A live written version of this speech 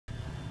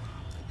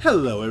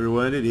Hello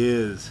everyone, it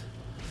is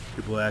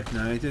your Black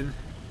Knight, and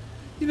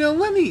you know,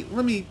 let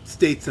me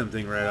state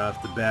something right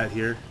off the bat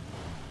here.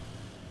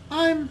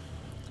 I'm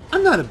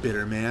not a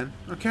bitter man,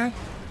 okay?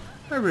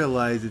 I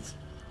realize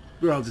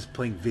we're all just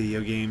playing video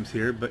games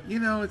here, but you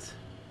know, it's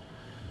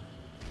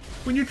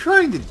when you're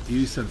trying to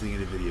do something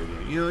in a video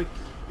game, you know,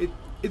 like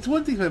it's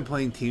one thing if I'm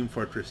playing Team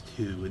Fortress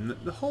 2, and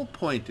the whole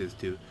point is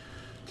to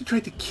try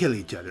to kill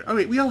each other.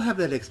 Alright, we all have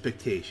that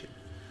expectation.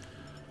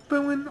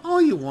 But when all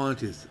you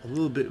want is a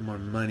little bit more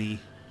money,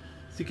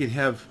 so you can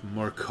have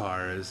more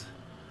cars.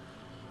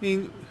 I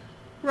mean,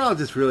 we're all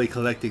just really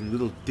collecting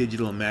little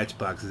digital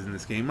matchboxes in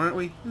this game, aren't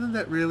we? Isn't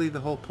that really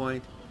the whole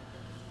point?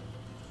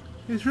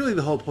 It's really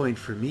the whole point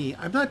for me.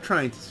 I'm not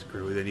trying to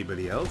screw with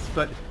anybody else,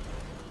 but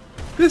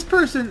this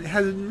person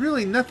has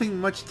really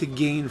nothing much to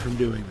gain from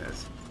doing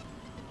this.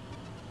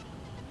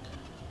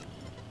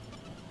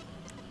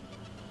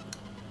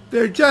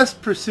 They're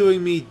just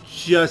pursuing me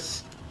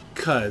just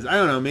 'cause. I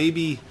don't know,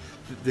 maybe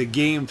the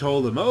game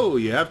told them, oh,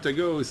 you have to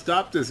go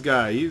stop this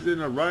guy. He's in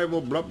a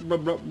rival, blah, blah,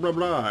 blah, blah,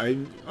 blah.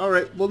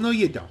 Alright, well, no,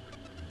 you don't.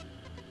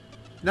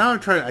 Now I'm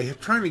trying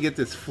to get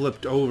this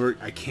flipped over.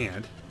 I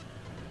can't.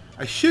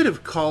 I should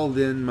have called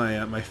in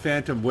my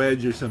phantom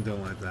wedge or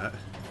something like that.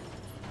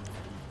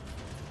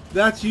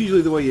 That's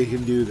usually the way you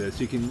can do this.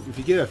 You can, if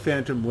you get a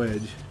phantom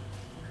wedge.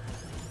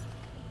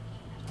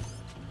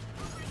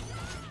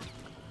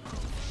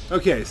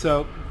 Okay,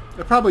 so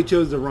I probably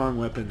chose the wrong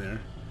weapon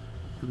there.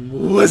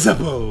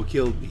 Wazzapo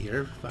killed me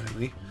here,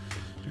 finally.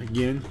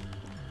 Again.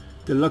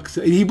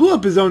 Deluxo. He blew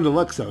up his own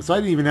Deluxo, so I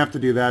didn't even have to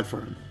do that for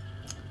him.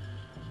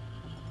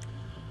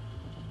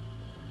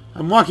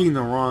 I'm walking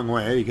the wrong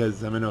way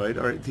because I'm annoyed.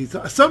 Alright, he's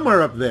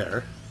somewhere up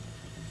there.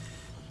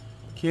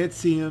 Can't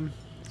see him.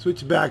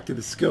 Switch back to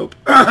the scope.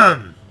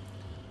 Thought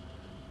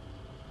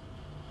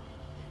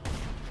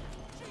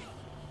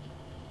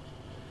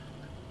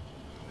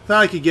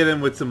I could get him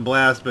with some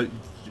blast, but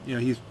you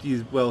know,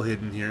 he's well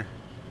hidden here.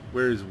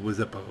 Where's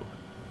Wazzapo?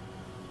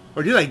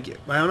 Or did I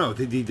don't know.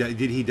 Did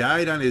he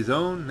die on his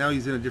own? Now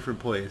he's in a different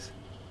place.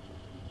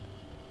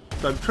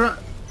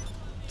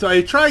 So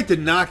I tried to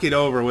knock it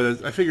over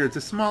with I figure it's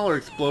a smaller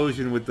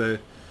explosion with the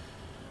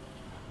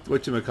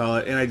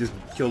whatchamacallit, and I just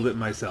killed it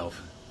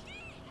myself.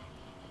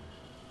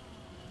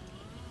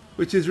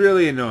 Which is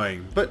really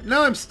annoying. But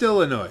now I'm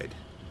still annoyed.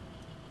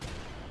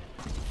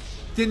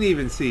 Didn't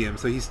even see him,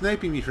 so he's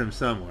sniping me from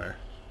somewhere.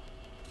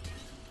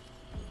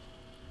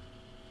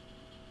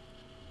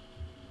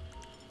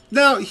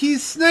 Now,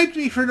 he's sniped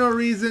me for no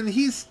reason.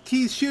 He's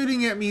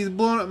shooting at me. He's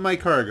blowing up my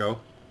cargo.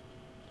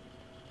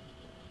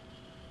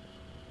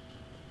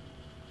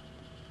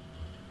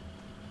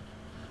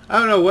 I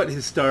don't know what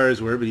his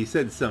stars were, but he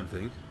said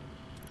something.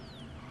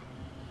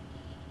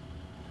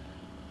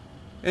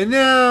 And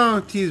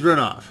now he's run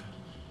off.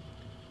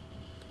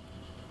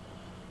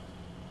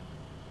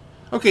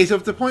 Okay, so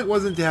if the point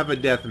wasn't to have a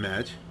death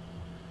match,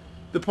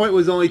 the point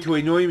was only to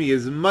annoy me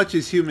as much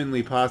as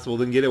humanly possible,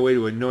 then get away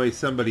to annoy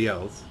somebody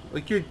else.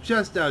 Like, you're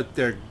just out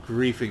there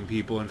griefing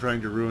people and trying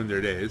to ruin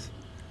their days.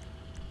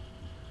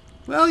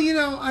 Well, you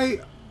know, I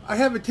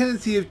have a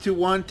tendency to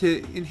want to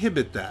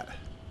inhibit that.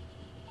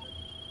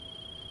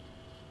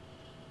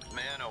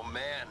 Man, oh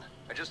man.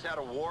 I just had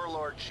a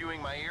warlord chewing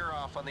my ear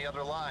off on the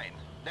other line.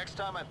 Next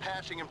time I'm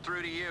patching him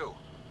through to you.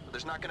 But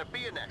there's not going to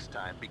be a next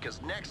time,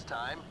 because next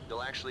time,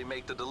 they'll actually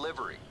make the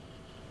delivery.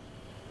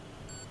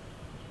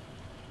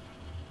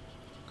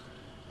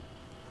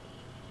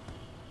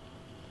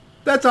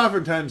 That's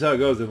oftentimes how it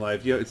goes in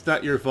life. You know, it's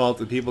not your fault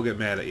that people get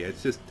mad at you.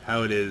 It's just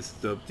how it is.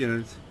 So, you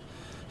know,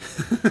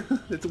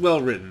 it's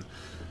well written.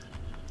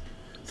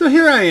 So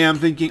here I am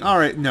thinking, all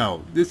right,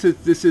 no, this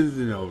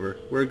isn't over.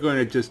 We're going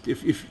to just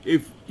if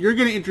you're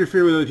going to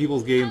interfere with other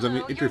people's games, I'm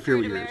going to interfere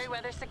with yours.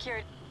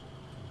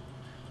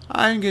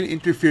 I'm going to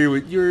interfere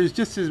with yours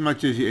just as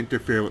much as you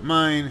interfere with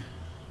mine,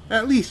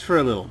 at least for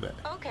a little bit.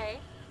 Okay,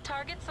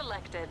 target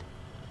selected.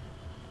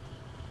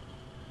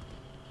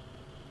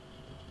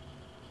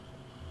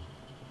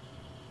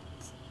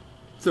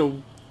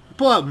 So,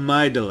 pull out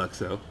my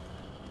Deluxo.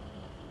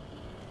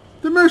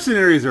 The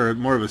mercenaries are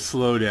more of a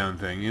slowdown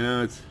thing, you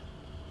know, it's...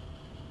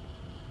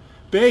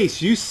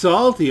 Base, you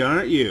salty,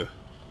 aren't you?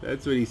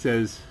 That's what he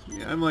says.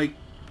 Yeah, I'm like...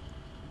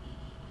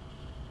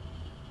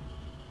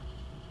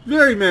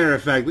 Very matter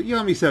of fact, you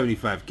owe me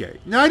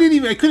 75k. Now,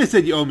 I could have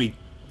said you owe me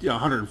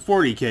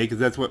 140k, because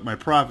that's what my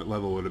profit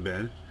level would have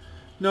been.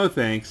 No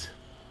thanks.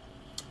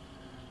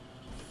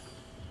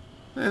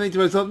 I think to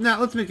myself, now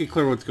let's make it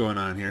clear what's going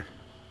on here.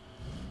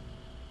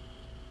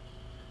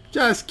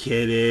 Just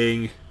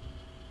kidding.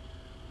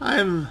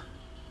 I'm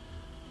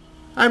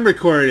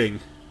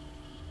recording.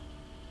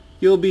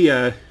 You'll be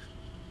what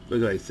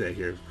do I say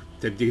here?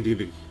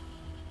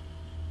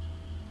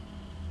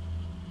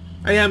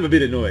 I am a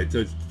bit annoyed,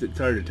 so it's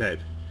hard to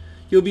type.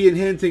 You'll be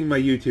enhancing my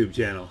YouTube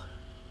channel.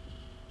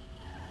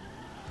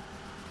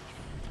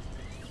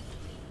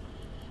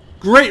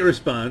 Great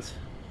response.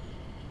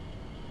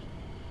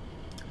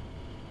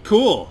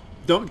 Cool.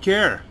 Don't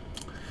care.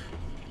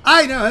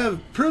 I now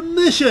have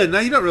permission. Now,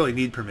 you don't really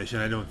need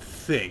permission, I don't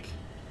think.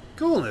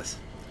 Coolness.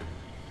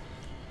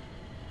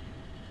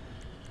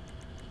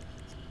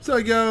 So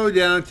I go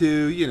down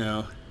to, you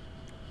know,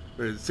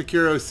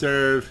 Securo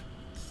Serve,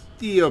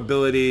 DEO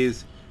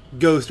abilities,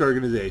 Ghost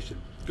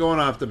Organization. Going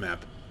off the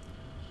map.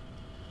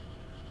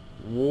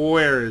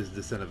 Where is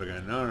the son of a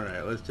gun?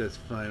 Alright, let's just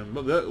find him.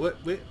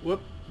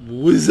 Whoop.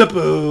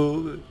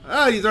 Wizzapo!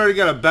 Ah, he's already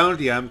got a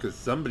bounty on him because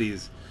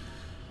somebody's...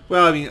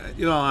 Well, I mean,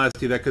 in all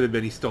honesty, that could have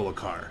been he stole a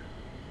car.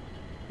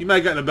 He might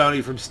have gotten a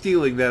bounty from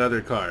stealing that other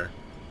car.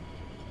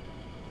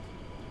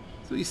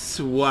 So he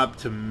swapped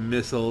to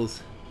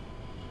missiles.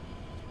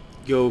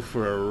 Go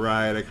for a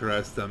ride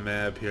across the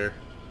map here.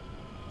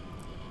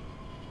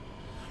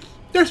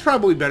 There's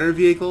probably better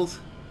vehicles,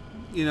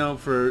 you know,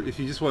 for if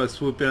you just want to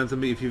swoop in on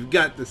somebody. If you've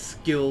got the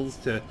skills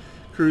to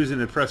cruise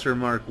in Oppressor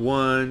Mark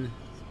 1.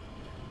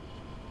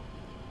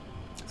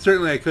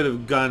 Certainly I could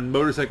have gone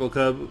Motorcycle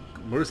Cub.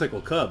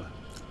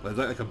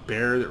 Like a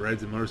bear that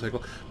rides a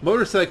motorcycle.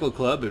 Motorcycle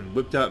Club and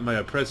whipped out my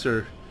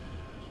Oppressor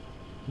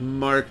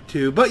Mark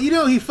 2. But, you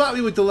know, he fought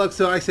me with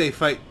Deluxo. I say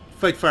fight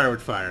fire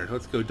with fire.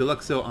 Let's go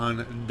Deluxo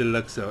on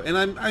Deluxo. And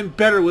I'm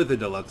better with the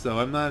Deluxo.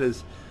 I'm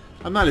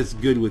not as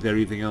good with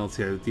everything else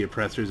here, with the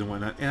oppressors and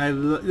whatnot.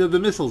 And the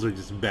missiles are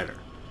just better.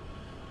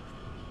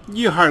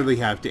 You hardly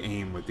have to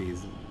aim with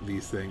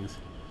these things.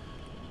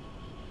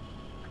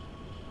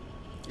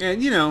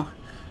 And, you know,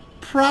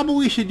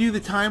 probably should do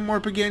the time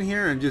warp again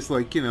here and just,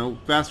 like, you know,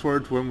 fast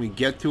forward to when we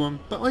get to him.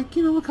 But, like,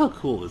 you know, look how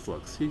cool this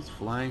looks. He's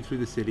flying through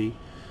the city.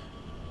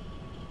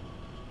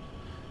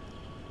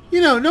 You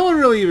know, no one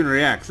really even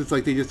reacts. It's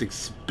like they just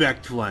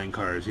expect flying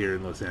cars here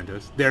in Los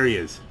Santos. There he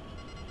is.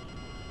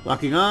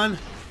 Locking on.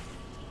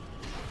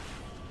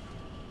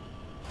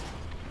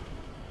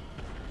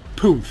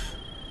 Poof.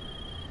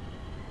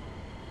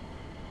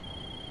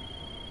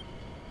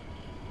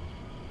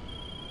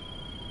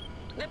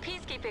 The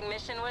peacekeeping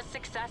mission was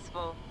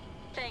successful.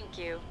 Thank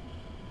you.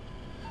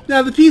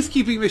 Now, the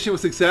peacekeeping mission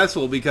was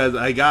successful because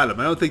I got him.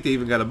 I don't think they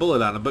even got a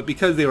bullet on him, but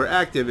because they were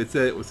active, it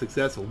said it was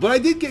successful. But I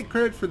did get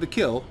credit for the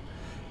kill.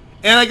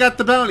 And I got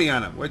the bounty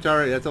on him, which,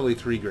 alright, that's only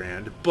 $3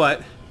 grand,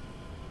 but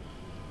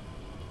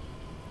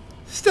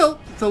still,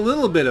 it's a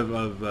little bit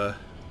of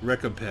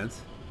recompense.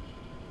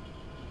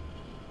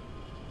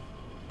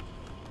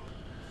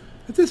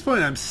 At this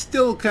point, I'm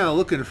still kind of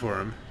looking for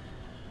him.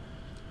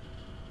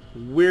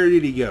 Where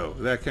did he go?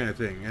 That kind of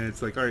thing. And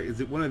it's like, alright,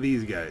 is it one of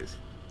these guys?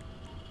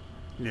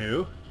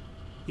 No.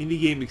 Indie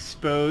game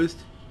exposed.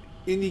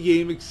 Indie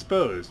game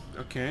exposed.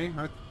 Okay,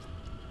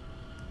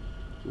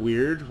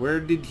 weird. Where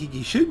did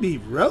he should be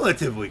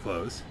relatively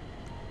close.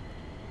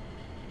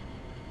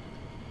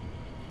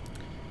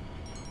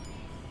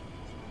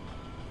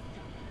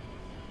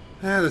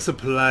 Ah, the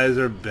supplies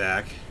are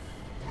back.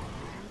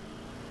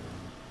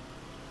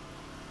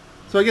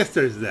 So I guess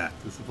there's that.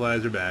 The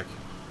supplies are back.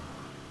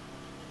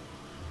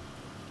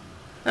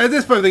 At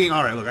this point I'm thinking,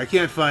 alright, look, I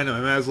can't find him. I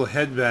might as well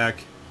head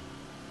back.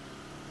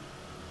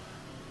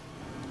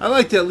 I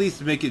like to at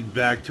least make it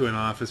back to an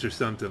office or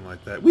something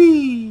like that.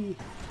 Whee!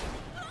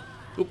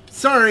 Oops,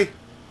 sorry.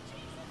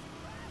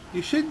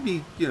 You should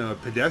be, you know, a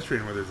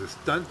pedestrian where there's a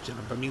stunt jump.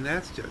 I mean,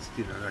 that's just,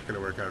 you know, not going to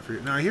work out for you.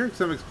 Now, I hear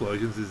some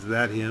explosions. Is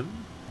that him?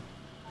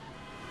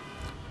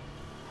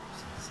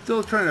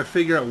 Still trying to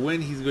figure out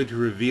when he's going to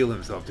reveal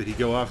himself. Did he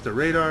go off the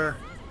radar?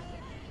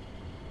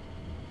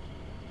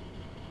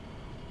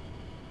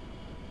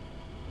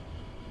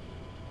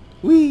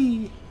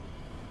 Whee!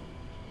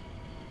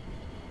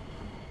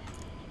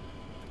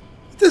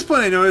 At this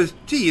point I noticed,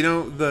 gee, you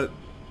know,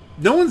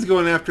 no one's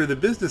going after the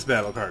business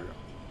battle cargo.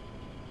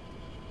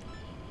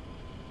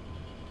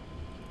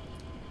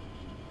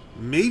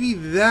 Maybe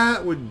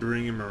that would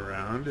bring him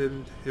around,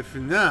 and if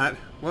not,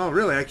 well,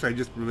 really, actually, I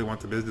just really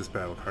want the business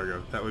battle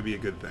cargo. That would be a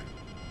good thing.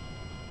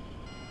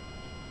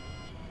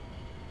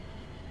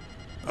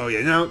 Oh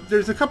yeah, now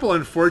there's a couple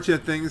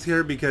unfortunate things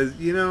here because,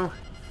 you know,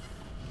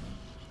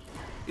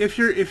 if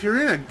you're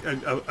in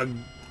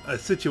a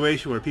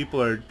situation where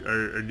people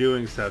are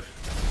doing stuff,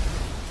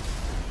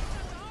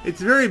 it's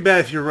very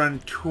bad if you run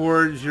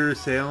towards your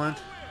assailant.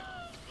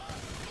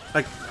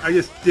 Like, I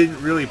just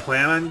didn't really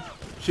plan on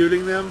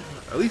shooting them.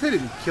 At least I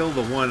didn't kill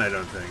the one, I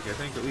don't think. I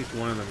think at least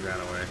one of them got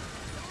away.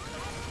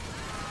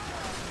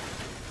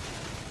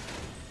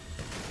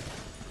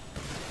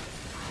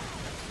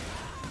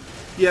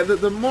 Yeah,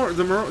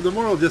 the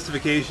moral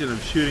justification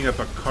of shooting up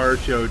a car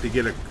show to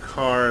get a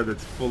car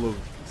that's full of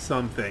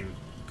something,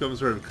 some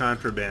sort of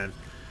contraband,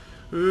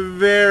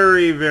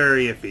 very,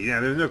 very iffy.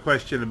 Yeah, there's no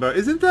question about...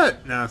 Isn't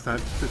that... No, it's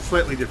not. It's a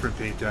slightly different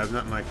paint job,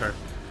 not my car.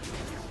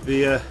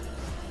 The,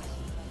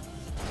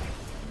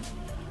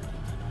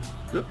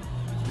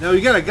 Now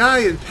we got a guy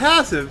in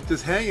passive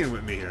just hanging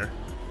with me here.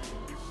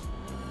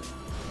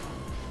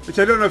 Which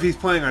I don't know if he's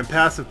playing on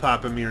passive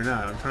popping me or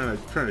not. I'm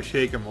trying to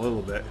shake him a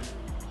little bit.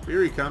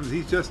 Here he comes.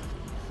 He's just...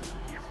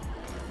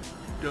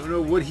 Don't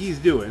know what he's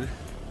doing.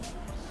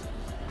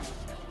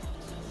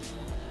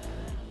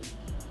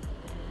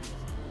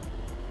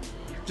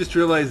 Just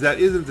realized that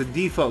isn't the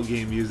default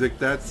game music.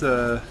 That's,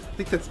 I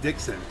think that's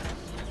Dixon.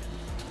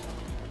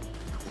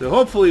 So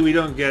hopefully we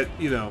don't get,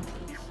 you know,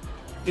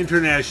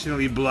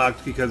 internationally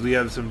blocked because we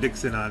have some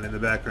Dixon on in the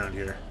background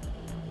here.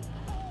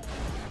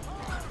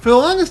 For the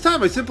longest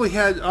time, I simply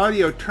had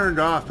audio turned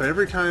off, but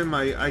every time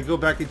I go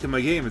back into my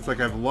game, it's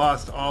like I've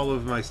lost all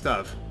of my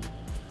stuff,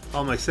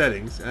 all my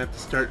settings, and I have to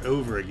start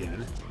over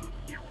again.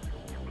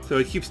 So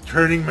it keeps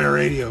turning my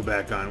radio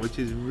back on, which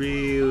is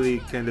really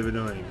kind of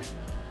annoying.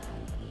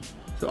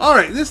 So,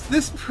 alright,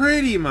 this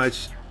pretty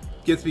much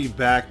gets me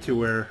back to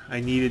where I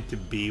needed to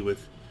be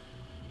with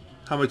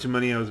how much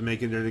money I was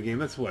making during the game.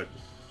 That's what?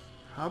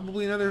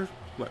 Probably another,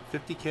 what,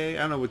 50k? I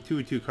don't know what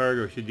 202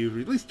 cargo should do for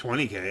at least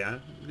 20k.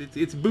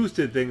 It's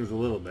boosted things a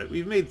little bit.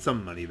 We've made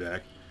some money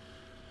back.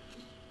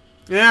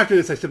 And after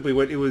this, I simply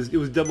went. It was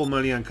double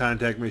money on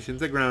contact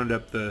missions. I ground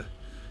up the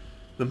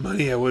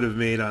money I would have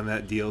made on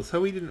that deal, so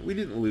we didn't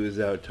lose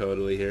out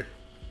totally here.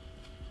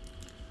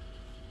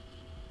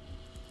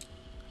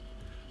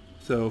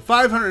 So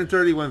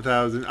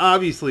 531,000.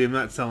 Obviously, I'm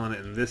not selling it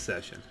in this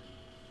session.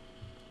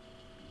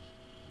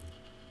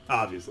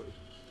 Obviously.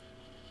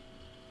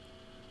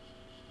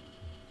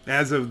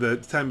 As of the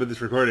time of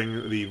this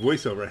recording, the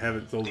voiceover, I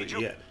haven't sold it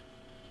yet.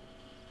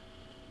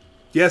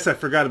 Yes, I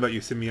forgot about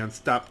you, Simeon.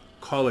 Stop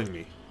calling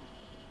me.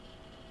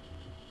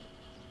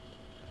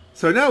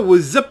 So now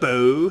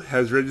Wazuppo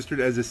has registered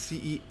as a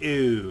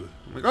CEO.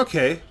 I'm like,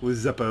 okay,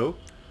 Wazuppo.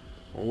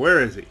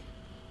 Where is he?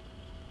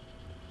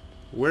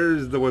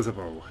 Where's the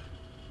Wazuppo?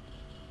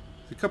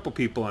 There's a couple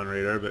people on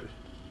radar, but...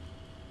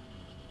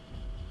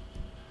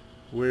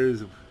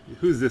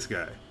 Who's this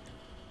guy?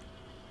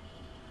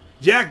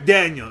 Jack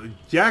Daniels.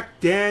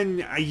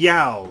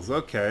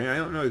 Okay, I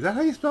don't know. Is that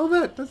how you spell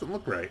that? Doesn't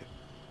look right.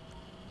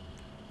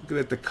 Looking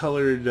at the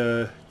colored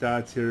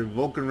dots here.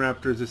 Vulcan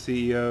Raptor's the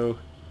CEO.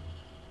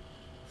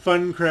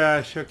 Fun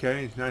Crash.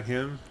 Okay, not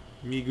him.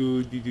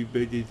 Migu,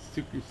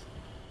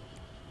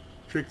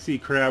 Trixie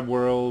Crab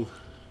World.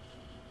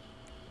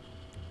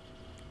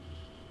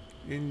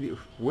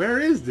 Where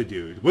is the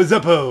dude?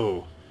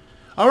 Wazuppo.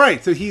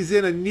 Alright, so he's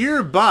in a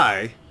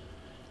nearby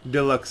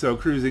Deluxo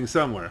cruising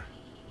somewhere.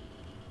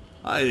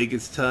 I think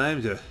it's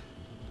time to...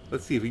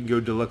 Let's see if we can go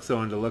Deluxo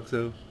on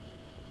Deluxo.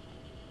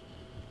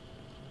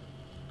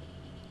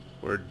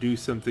 Or do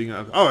something...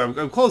 Oh,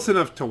 I'm close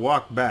enough to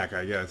walk back,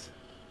 I guess.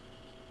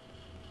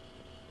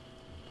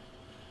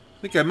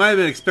 I think I might have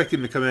been expecting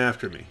him to come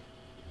after me.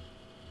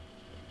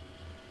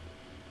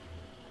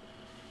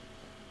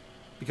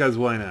 Because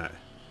why not?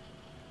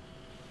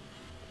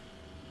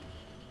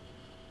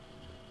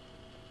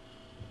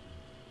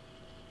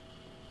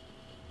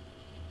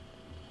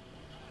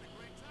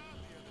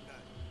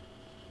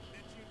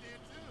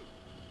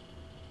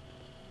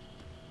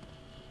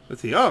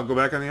 Let's see. Oh, go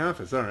back on the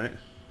office. All right.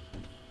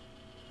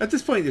 At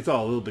this point, it's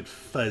all a little bit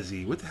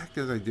fuzzy. What the heck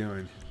was I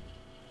doing?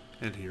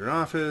 Enter your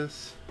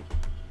office.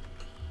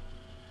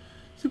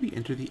 So we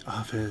enter the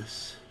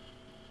office.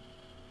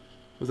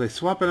 Was I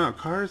swapping out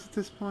cars at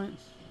this point?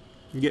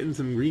 I'm getting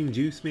some green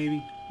juice,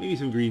 maybe? Maybe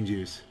some green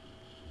juice.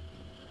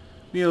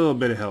 Need a little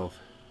bit of health.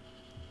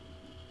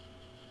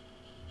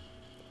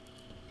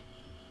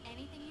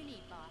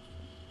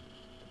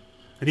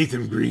 I need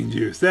some green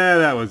juice.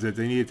 That was it.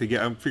 I needed to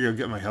get... I figured I'd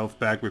get my health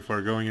back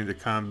before going into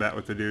combat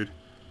with the dude.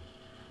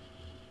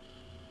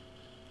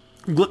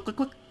 Gluck, gluck,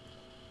 gluck.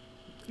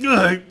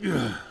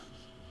 Ugh.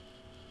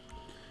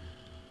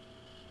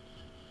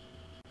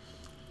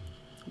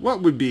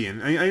 What would be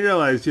in... I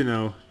realized, you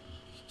know,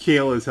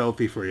 kale is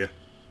healthy for you.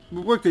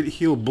 But what could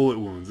heal bullet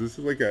wounds? This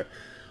is like a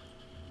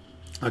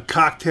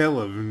cocktail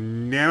of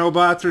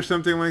nanobots or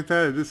something like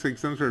that? Is this like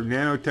some sort of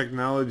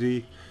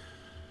nanotechnology...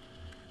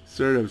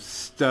 sort of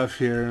stuff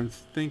here? I'm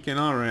thinking,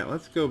 alright,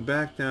 let's go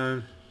back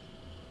down.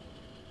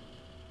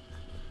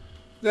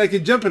 I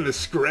could jump in the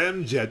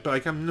scramjet, but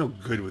like I'm no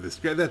good with this.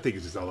 That thing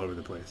is just all over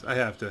the place. I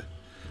have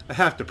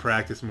to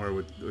practice more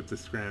with the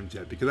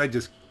scramjet because I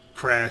just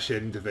crash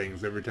into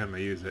things every time I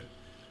use it.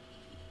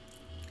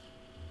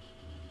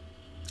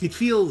 It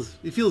feels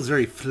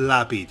very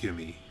floppy to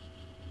me.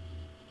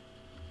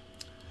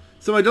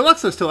 So my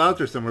Deluxe is still out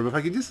there somewhere, but if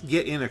I could just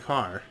get in a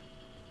car,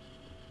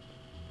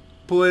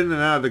 pull in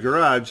and out of the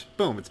garage,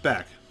 boom, it's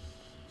back.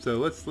 So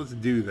let's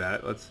do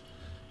that. Let's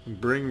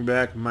bring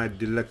back my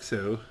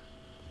Deluxo.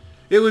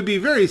 It would be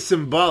very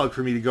symbolic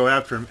for me to go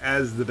after him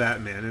as the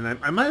Batman, and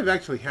I might have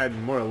actually had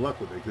more luck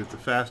with it because it's a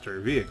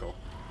faster vehicle.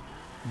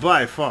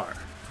 By far.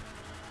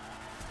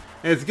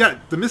 And it's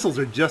got... the missiles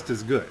are just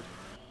as good.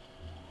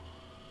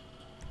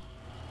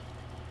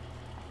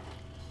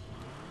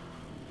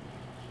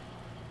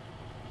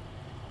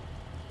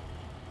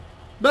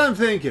 But I'm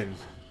thinking...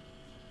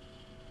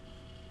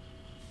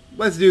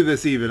 let's do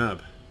this even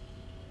up.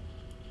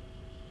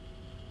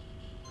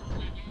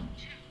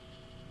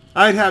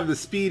 I'd have the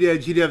speed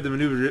edge, he'd have the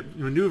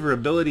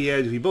maneuverability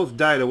edge. We both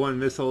die to one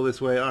missile this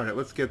way. Alright,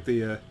 let's get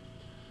the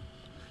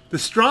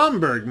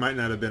Stromberg might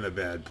not have been a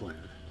bad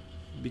plan.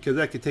 Because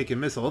that could take a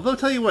missile. Although,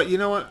 tell you what, you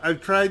know what?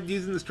 I've tried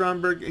using the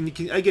Stromberg,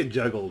 and I get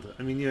juggled.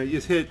 I mean, you know, you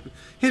just hit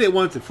it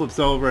once, it flips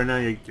over, and now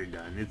you're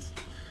done. It's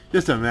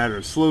just a matter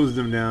of slows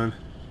them down.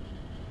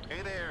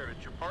 Hey there,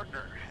 it's your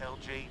partner,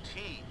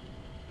 LJT.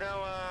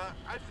 Now,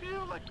 I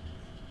feel like...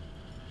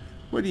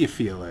 What do you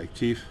feel like,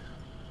 Chief?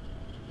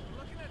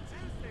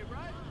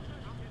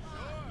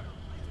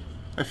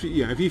 I feel,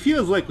 yeah, if he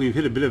feels like we've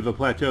hit a bit of a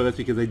plateau, that's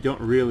because I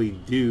don't really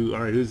do...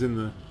 Alright, who's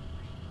in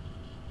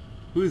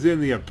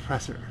the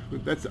oppressor?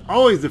 That's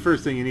always the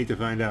first thing you need to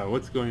find out.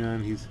 What's going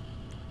on? He's...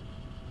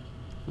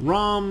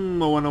 ROM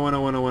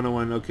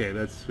 0101010101. Okay,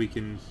 that's... We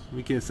can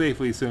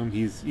safely assume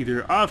he's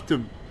either off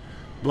to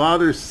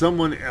bother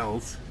someone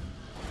else,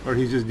 or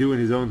he's just doing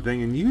his own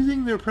thing and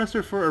using the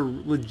oppressor for a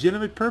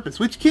legitimate purpose,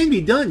 which can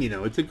be done, you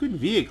know. It's a good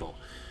vehicle.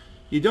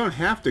 You don't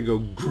have to go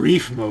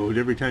grief mode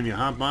every time you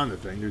hop on the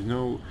thing. There's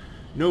no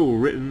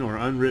written or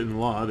unwritten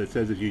law that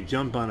says if you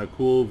jump on a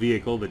cool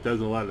vehicle that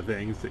does a lot of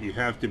things that you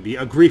have to be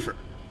a griefer.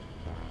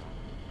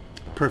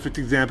 Perfect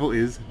example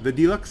is the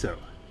Deluxo.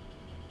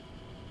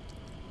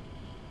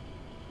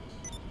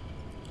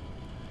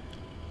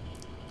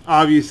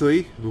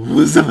 Obviously,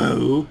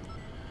 Wizamo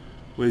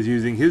was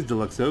using his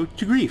Deluxo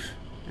to grief,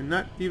 and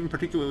not even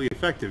particularly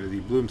effective as he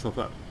blew himself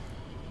up.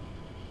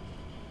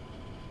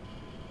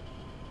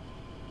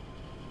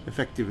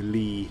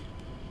 Effectively.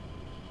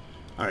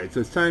 Alright,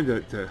 so it's time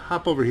to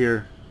hop over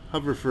here,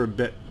 hover for a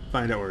bit,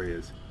 find out where he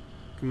is.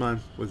 Come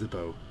on,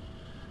 Wizappo.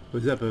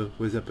 Wizappo,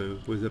 Wizappo,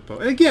 Wizappo.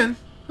 And again,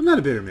 I'm not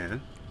a bitter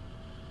man.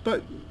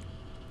 But,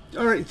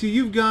 alright, so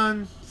you've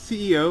gone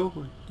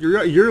CEO.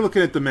 You're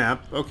looking at the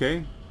map.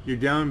 Okay. You're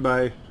down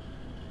by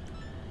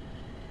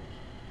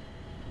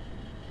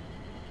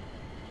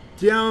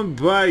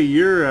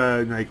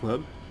your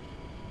nightclub.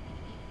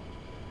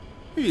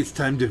 Maybe it's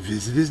time to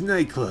visit his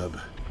nightclub.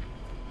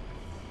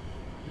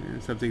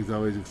 And something's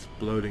always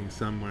exploding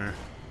somewhere.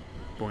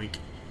 Boink.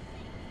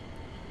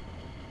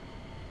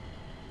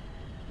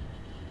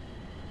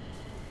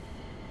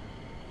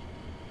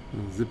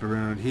 We'll zip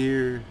around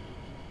here.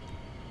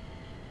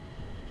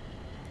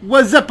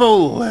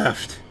 Wazuppo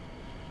left!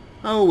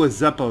 Oh,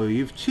 Wazuppo,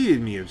 you've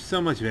cheated me of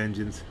so much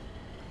vengeance.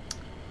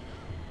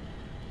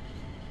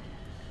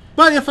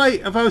 But if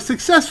I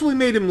successfully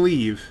made him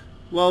leave,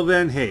 well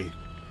then, hey,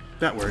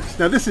 that works.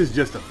 Now this is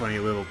just a funny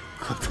little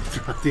clip to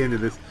throw at the end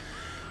of this.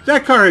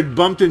 That car had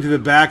bumped into the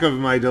back of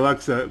my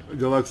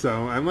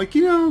Deluxo. I'm like,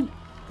 you know,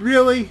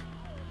 really?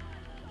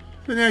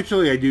 So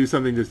naturally I do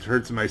something that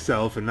hurts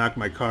myself and knock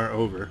my car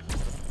over.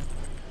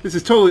 This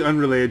is totally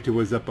unrelated to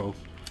Wazuppo.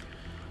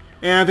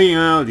 And I'm thinking,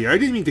 oh dear, I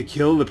didn't mean to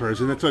kill the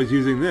person, that's why I was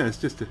using this,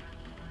 just to...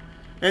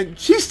 And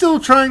she's still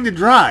trying to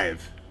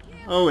drive!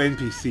 Oh,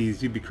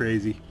 NPCs, you'd be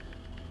crazy.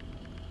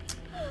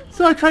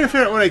 So I try to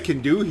figure out what I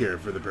can do here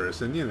for the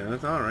person, you know,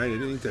 it's alright, I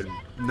didn't need to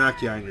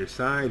knock you on your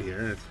side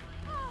here.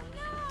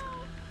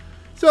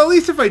 So at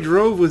least if I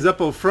drove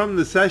Wazuppo from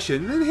the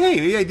session, then hey,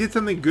 maybe I did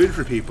something good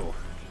for people.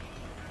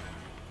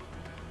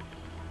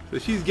 So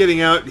she's getting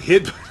out,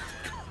 hit by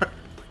the car.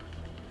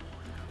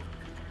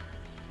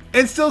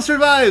 And still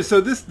survives!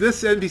 So this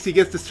NPC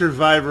gets the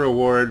Survivor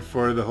Award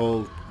for the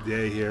whole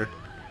day here.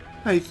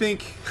 I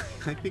think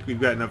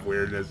we've got enough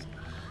weirdness.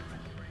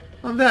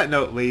 On that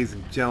note, ladies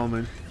and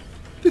gentlemen,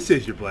 this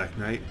is your Black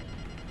Knight.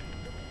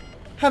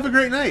 Have a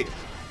great night!